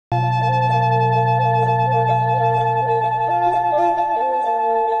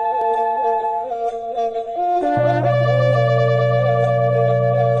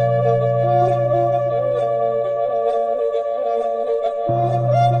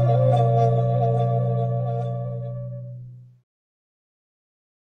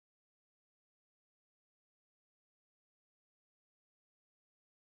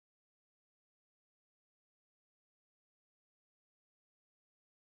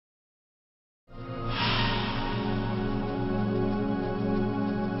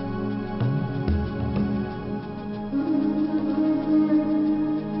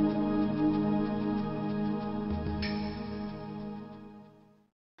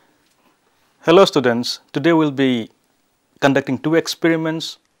Hello students, today we'll be conducting two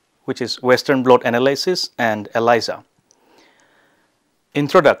experiments, which is Western blot analysis and ELISA.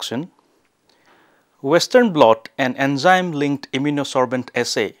 Introduction. Western blot and enzyme-linked immunosorbent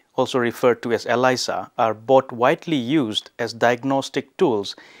assay, also referred to as ELISA, are both widely used as diagnostic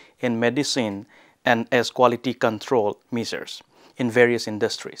tools in medicine and as quality control measures in various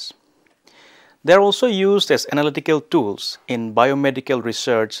industries. They are also used as analytical tools in biomedical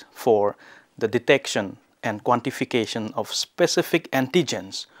research for the detection and quantification of specific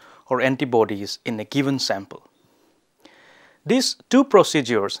antigens or antibodies in a given sample. These two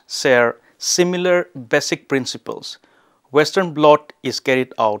procedures share similar basic principles. Western blot is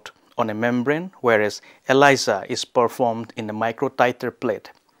carried out on a membrane, whereas ELISA is performed in a microtiter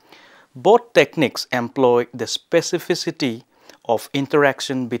plate. Both techniques employ the specificity of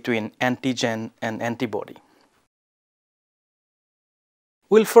interaction between antigen and antibody.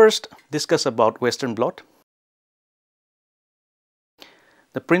 We'll first discuss about Western blot.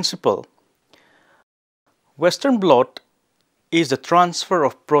 The principle. Western blot is the transfer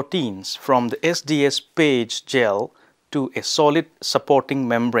of proteins from the SDS PAGE gel to a solid supporting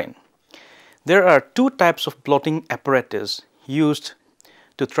membrane. There are two types of blotting apparatus used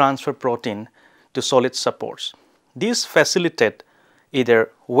to transfer protein to solid supports. These facilitate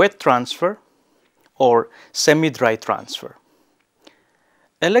either wet transfer or semi-dry transfer.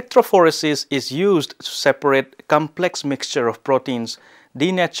 Electrophoresis is used to separate complex mixture of proteins.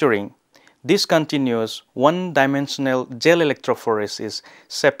 Denaturing, discontinuous, one-dimensional gel electrophoresis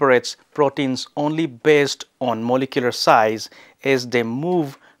separates proteins only based on molecular size as they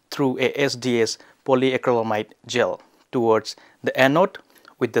move through a SDS-polyacrylamide gel towards the anode,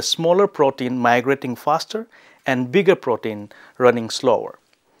 with the smaller protein migrating faster and bigger protein running slower.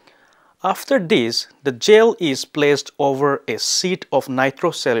 After this, the gel is placed over a sheet of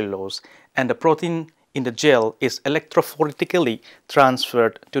nitrocellulose and the protein in the gel is electrophoretically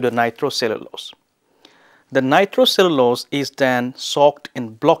transferred to the nitrocellulose. The nitrocellulose is then soaked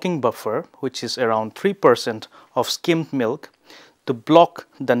in blocking buffer, which is around 3% of skimmed milk, to block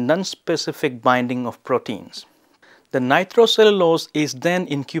the non-specific binding of proteins. The nitrocellulose is then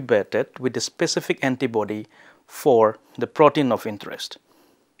incubated with a specific antibody for the protein of interest.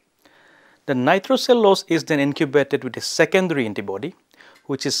 The nitrocellulose is then incubated with a secondary antibody,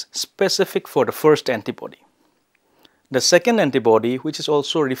 which is specific for the first antibody. The second antibody, which is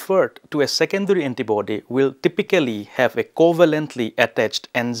also referred to as secondary antibody, will typically have a covalently attached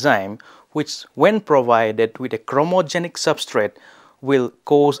enzyme which, when provided with a chromogenic substrate, will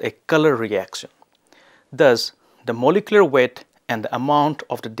cause a color reaction. Thus, the molecular weight and the amount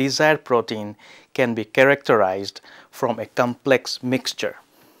of the desired protein can be characterized from a complex mixture.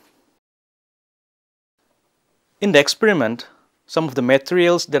 In the experiment, some of the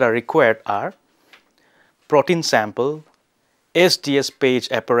materials that are required are protein sample, SDS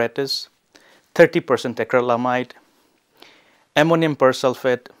PAGE apparatus, 30% acrylamide, ammonium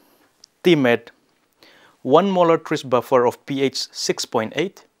persulfate, TMAD, 1 molar tris buffer of pH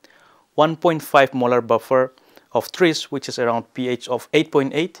 6.8, 1.5 molar buffer of tris, which is around pH of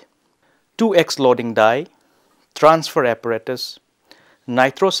 8.8, 2x loading dye, transfer apparatus,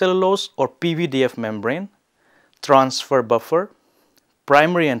 nitrocellulose or PVDF membrane, transfer buffer,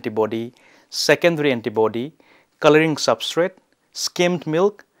 primary antibody, secondary antibody, coloring substrate, skimmed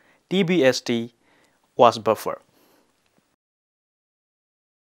milk TBST was buffer.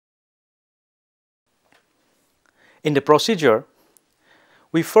 In the procedure,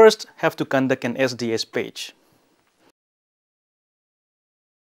 we first have to conduct an SDS PAGE.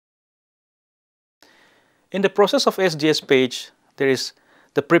 In the process of SDS PAGE, there is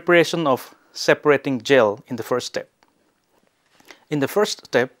the preparation of separating gel in the first step. In the first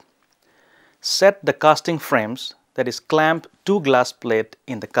step, set the casting frames, that is, clamp two glass plates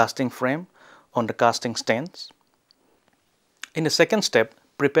in the casting frame on the casting stands. In the second step,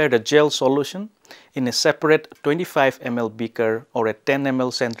 prepare the gel solution in a separate 25 ml beaker or a 10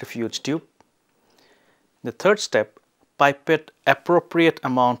 ml centrifuge tube. The third step, pipette appropriate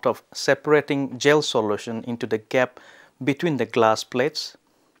amount of separating gel solution into the gap between the glass plates.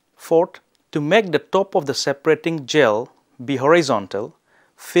 Fourth, to make the top of the separating gel be horizontal,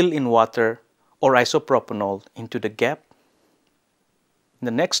 fill in water or isopropanol into the gap. In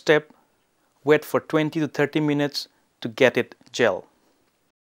the next step, wait for 20 to 30 minutes to get it gel.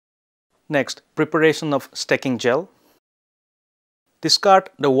 Next, preparation of stacking gel. Discard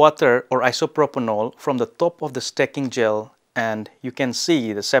the water or isopropanol from the top of the stacking gel and you can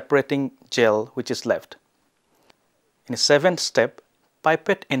see the separating gel which is left. In the seventh step,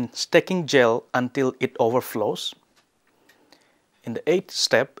 pipette in stacking gel until it overflows. In the eighth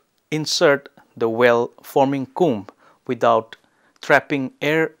step, insert the well, forming comb without trapping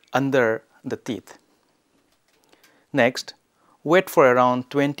air under the teeth. Next, wait for around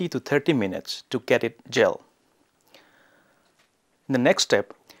 20 to 30 minutes to get it gel. In the next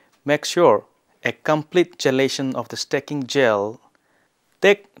step, make sure a complete gelation of the stacking gel.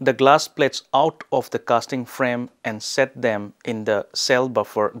 Take the glass plates out of the casting frame and set them in the cell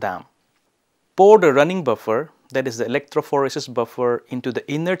buffer dam. Pour the running buffer, that is the electrophoresis buffer, into the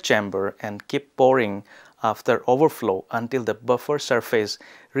inner chamber and keep pouring after overflow until the buffer surface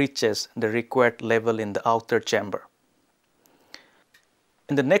reaches the required level in the outer chamber.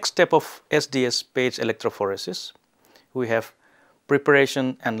 In the next step of SDS PAGE electrophoresis, we have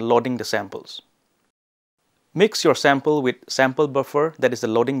preparation and loading the samples. Mix your sample with sample buffer, that is the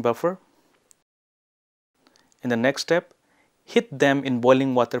loading buffer. In the next step, heat them in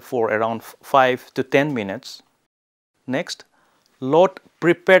boiling water for around 5 to 10 minutes. Next, load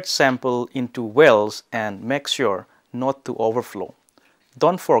prepared sample into wells and make sure not to overflow.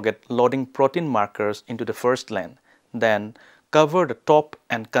 Don't forget loading protein markers into the first lane. Then cover the top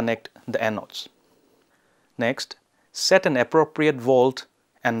and connect the anodes. Next, set an appropriate volt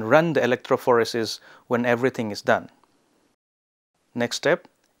and run the electrophoresis when everything is done. Next step,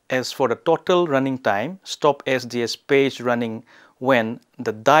 as for the total running time, stop SDS PAGE running when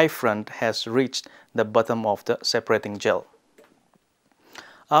the dye front has reached the bottom of the separating gel.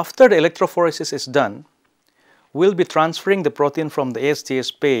 After the electrophoresis is done, we'll be transferring the protein from the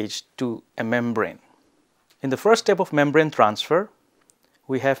SDS PAGE to a membrane. In the first step of membrane transfer,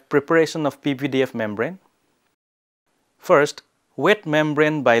 we have preparation of PVDF membrane. First, wet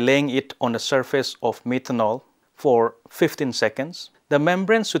membrane by laying it on the surface of methanol for 15 seconds. The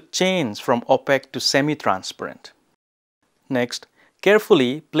membrane should change from opaque to semi-transparent. Next,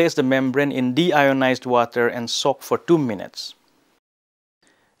 carefully place the membrane in de-ionized water and soak for 2 minutes.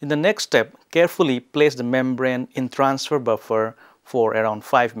 In the next step, carefully place the membrane in transfer buffer for around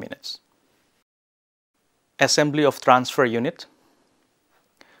 5 minutes. Assembly of transfer unit.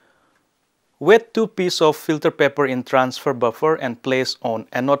 Wet 2 pieces of filter paper in transfer buffer and place on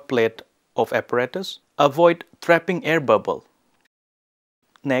anode plate of apparatus. Avoid trapping air bubble.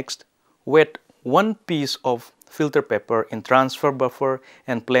 Next, wet 1 piece of filter paper in transfer buffer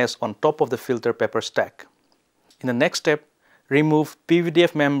and place on top of the filter paper stack. In the next step, remove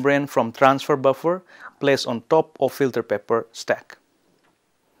PVDF membrane from transfer buffer, place on top of filter paper stack.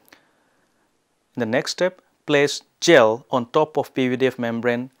 In the next step, place gel on top of PVDF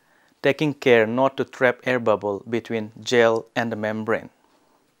membrane, taking care not to trap air bubble between gel and the membrane.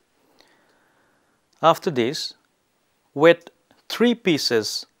 After this, wet 3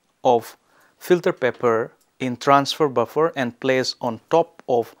 pieces of filter paper in transfer buffer and place on top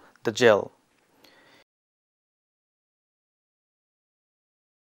of the gel.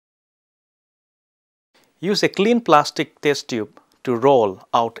 Use a clean plastic test tube to roll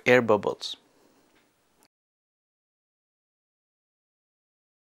out air bubbles.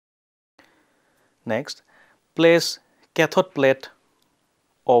 Next, place cathode plate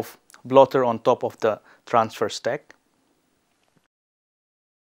of blotter on top of the transfer stack.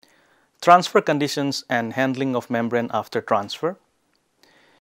 Transfer conditions and handling of membrane after transfer.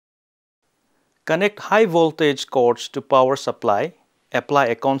 Connect high voltage cords to power supply. Apply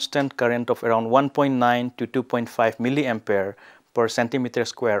a constant current of around 1.9 to 2.5 milliampere per centimeter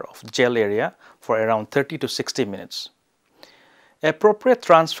square of gel area for around 30 to 60 minutes. Appropriate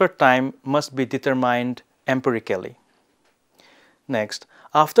transfer time must be determined empirically. Next,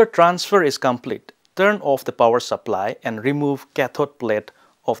 after transfer is complete, turn off the power supply and remove cathode plate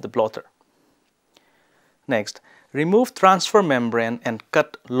of the blotter. Next, remove transfer membrane and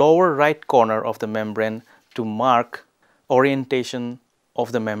cut lower right corner of the membrane to mark orientation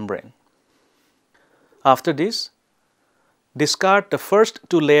of the membrane. After this, discard the first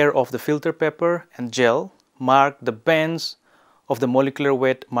 2 layers of the filter paper and gel. Mark the bands of the molecular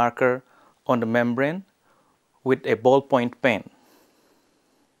weight marker on the membrane with a ballpoint pen.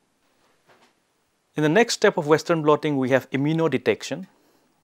 In the next step of Western blotting, we have immunodetection,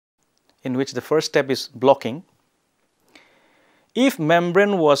 in which the first step is blocking. If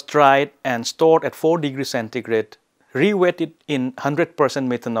membrane was dried and stored at 4 degrees centigrade, re-wet it in 100%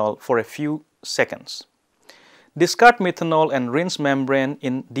 methanol for a few seconds. Discard methanol and rinse membrane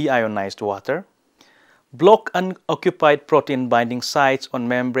in de-ionized water. Block unoccupied protein binding sites on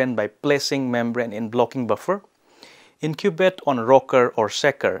membrane by placing membrane in blocking buffer. Incubate on rocker or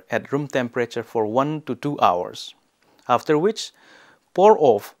shaker at room temperature for 1 to 2 hours, after which pour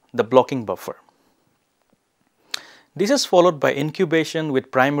off the blocking buffer. This is followed by incubation with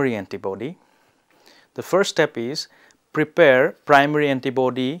primary antibody. The first step is prepare primary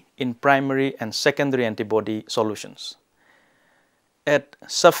antibody in primary and secondary antibody solutions. Add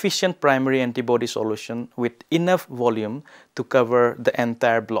sufficient primary antibody solution with enough volume to cover the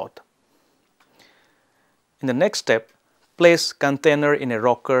entire blot. In the next step, place container in a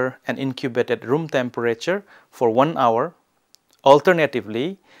rocker and incubate at room temperature for 1 hour.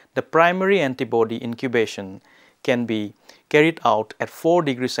 Alternatively, the primary antibody incubation can be carried out at 4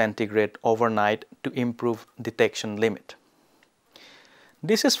 degrees centigrade overnight to improve detection limit.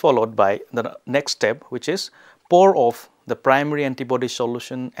 This is followed by the next step, which is pour off the primary antibody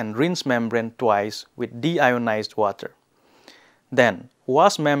solution and rinse membrane twice with de-ionized water. Then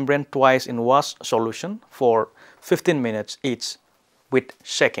wash membrane twice in wash solution for 15 minutes each with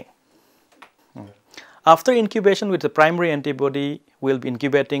shaking. After incubation with the primary antibody, we will be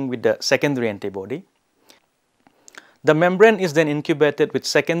incubating with the secondary antibody. The membrane is then incubated with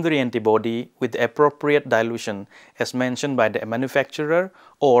secondary antibody with the appropriate dilution as mentioned by the manufacturer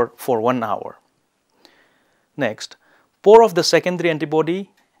or for 1 hour. Next, pour off the secondary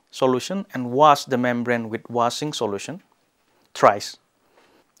antibody solution and wash the membrane with washing solution thrice.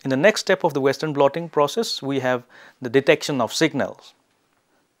 In the next step of the Western blotting process, we have the detection of signals.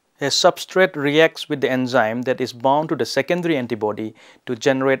 A substrate reacts with the enzyme that is bound to the secondary antibody to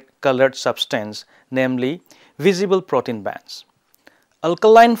generate colored substance, namely visible protein bands.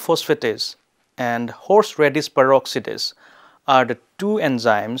 Alkaline phosphatase and horseradish peroxidase are the two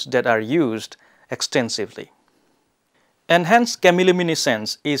enzymes that are used extensively. Enhanced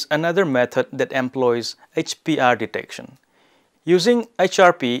chemiluminescence is another method that employs HPR detection. Using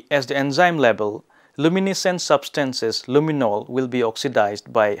HRP as the enzyme label, luminescent substances luminol will be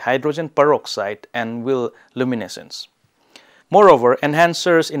oxidized by hydrogen peroxide and will luminescence. Moreover,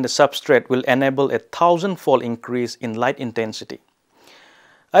 enhancers in the substrate will enable a 1000-fold increase in light intensity.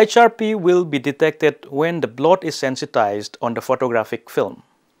 HRP will be detected when the blot is sensitized on the photographic film.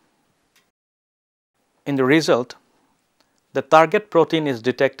 In the result, the target protein is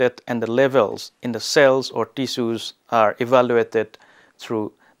detected and the levels in the cells or tissues are evaluated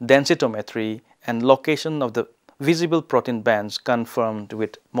through densitometry and location of the visible protein bands confirmed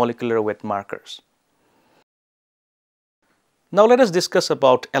with molecular weight markers. Now let us discuss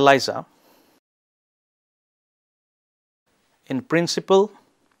about ELISA. In principle,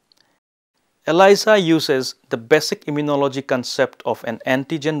 ELISA uses the basic immunology concept of an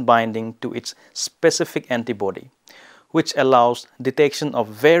antigen binding to its specific antibody, which allows detection of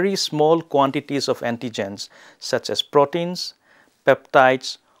very small quantities of antigens such as proteins,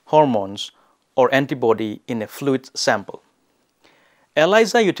 peptides, hormones, or antibody in a fluid sample.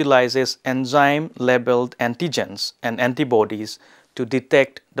 ELISA utilizes enzyme-labeled antigens and antibodies to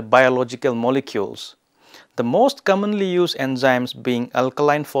detect the biological molecules, the most commonly used enzymes being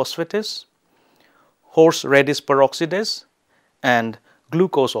alkaline phosphatase, horseradish peroxidase, and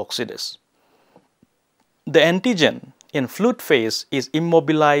glucose oxidase. The antigen in fluid phase is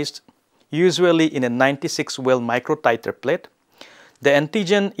immobilized, usually in a 96-well microtiter plate. The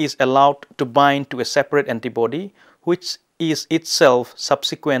antigen is allowed to bind to a separate antibody, which is itself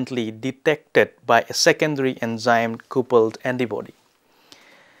subsequently detected by a secondary enzyme-coupled antibody.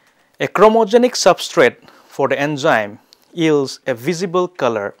 A chromogenic substrate for the enzyme yields a visible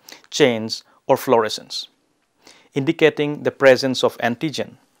color change or fluorescence, indicating the presence of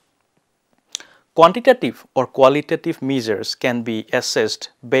antigen. Quantitative or qualitative measures can be assessed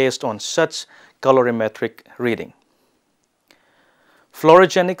based on such colorimetric reading.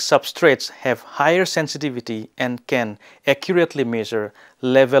 Fluorogenic substrates have higher sensitivity and can accurately measure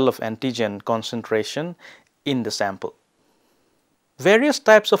level of antigen concentration in the sample. Various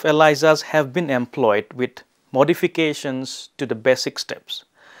types of ELISAs have been employed with modifications to the basic steps.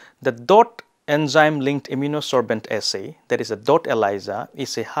 The DOT enzyme-linked immunosorbent assay, that is a Dot-ELISA,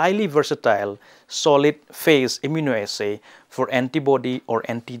 is a highly versatile solid phase immunoassay for antibody or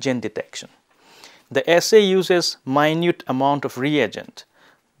antigen detection. The assay uses minute amount of reagent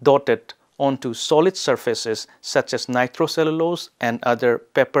dotted onto solid surfaces such as nitrocellulose and other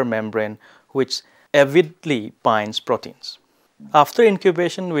paper membrane, which avidly binds proteins. After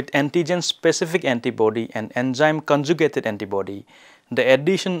incubation with antigen-specific antibody and enzyme-conjugated antibody, the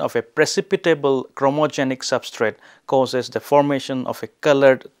addition of a precipitable chromogenic substrate causes the formation of a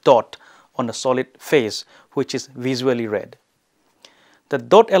colored dot on a solid phase, which is visually read. The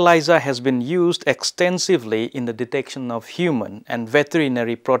Dot-ELISA has been used extensively in the detection of human and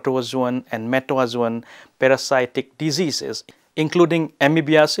veterinary protozoan and metazoan parasitic diseases, including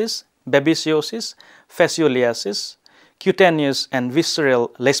amoebiasis, babesiosis, fascioliasis, cutaneous and visceral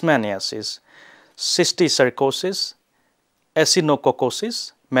leishmaniasis, cysticercosis,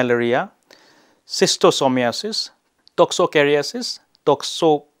 echinococcosis, malaria, schistosomiasis, toxocariasis,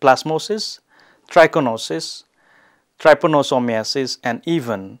 toxoplasmosis, trichonosis, trypanosomiasis, and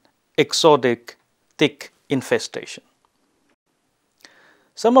even exotic tick infestation.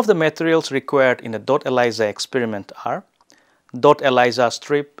 Some of the materials required in a Dot-ELISA experiment are Dot-ELISA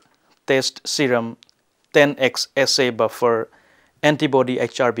strip, test serum, 10x assay buffer, antibody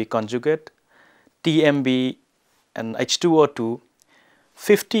HRB conjugate, TMB and H2O2,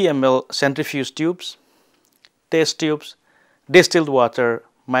 50 ml centrifuge tubes, test tubes, distilled water,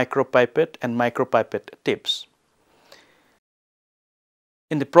 micropipette and micropipette tips.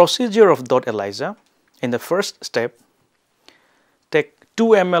 In the procedure of Dot-ELISA, in the first step, take 2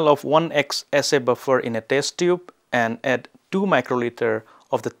 ml of 1x assay buffer in a test tube and add 2 microliter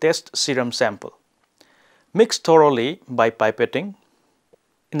of the test serum sample. Mix thoroughly by pipetting.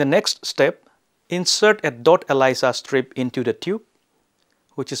 In the next step, insert a Dot-ELISA strip into the tube,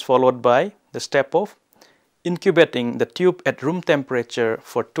 which is followed by the step of incubating the tube at room temperature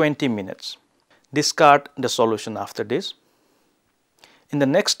for 20 minutes. Discard the solution after this. In the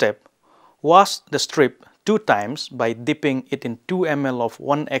next step, wash the strip 2 times by dipping it in 2 ml of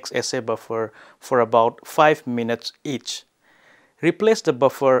 1x assay buffer for about 5 minutes each. Replace the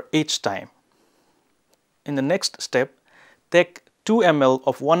buffer each time. In the next step, take 2 ml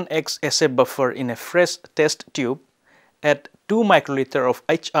of 1x assay buffer in a fresh test tube, add 2 microliter of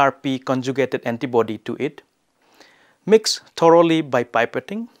HRP conjugated antibody to it. Mix thoroughly by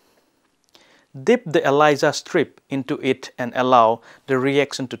pipetting. Dip the ELISA strip into it and allow the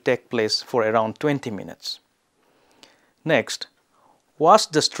reaction to take place for around 20 minutes. Next, wash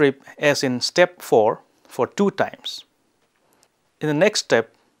the strip as in step 4 for 2 times. In the next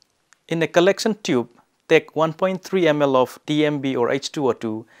step, in a collection tube, take 1.3 ml of TMB or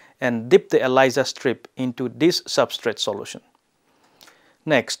H2O2 and dip the ELISA strip into this substrate solution.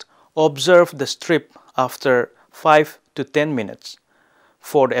 Next, observe the strip after 5 to 10 minutes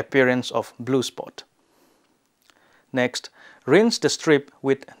for the appearance of blue spot. Next, rinse the strip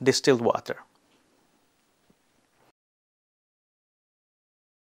with distilled water.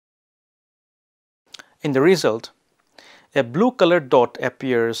 In the result, a blue colored dot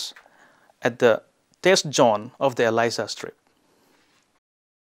appears at the test zone of the ELISA strip.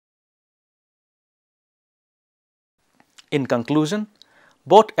 In conclusion,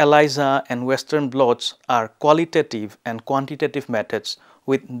 both ELISA and Western blots are qualitative and quantitative methods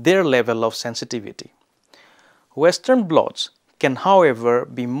with their level of sensitivity. Western blots can, however,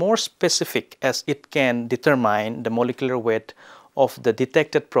 be more specific as it can determine the molecular weight of the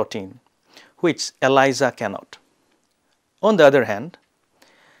detected protein, which ELISA cannot. On the other hand,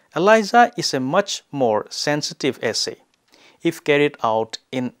 ELISA is a much more sensitive assay if carried out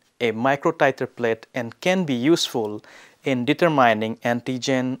in a microtiter plate and can be useful in determining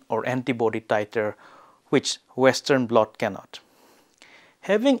antigen or antibody titer, which Western blot cannot.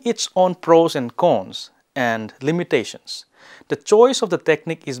 Having its own pros and cons and limitations, the choice of the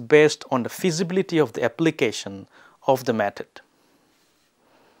technique is based on the feasibility of the application of the method.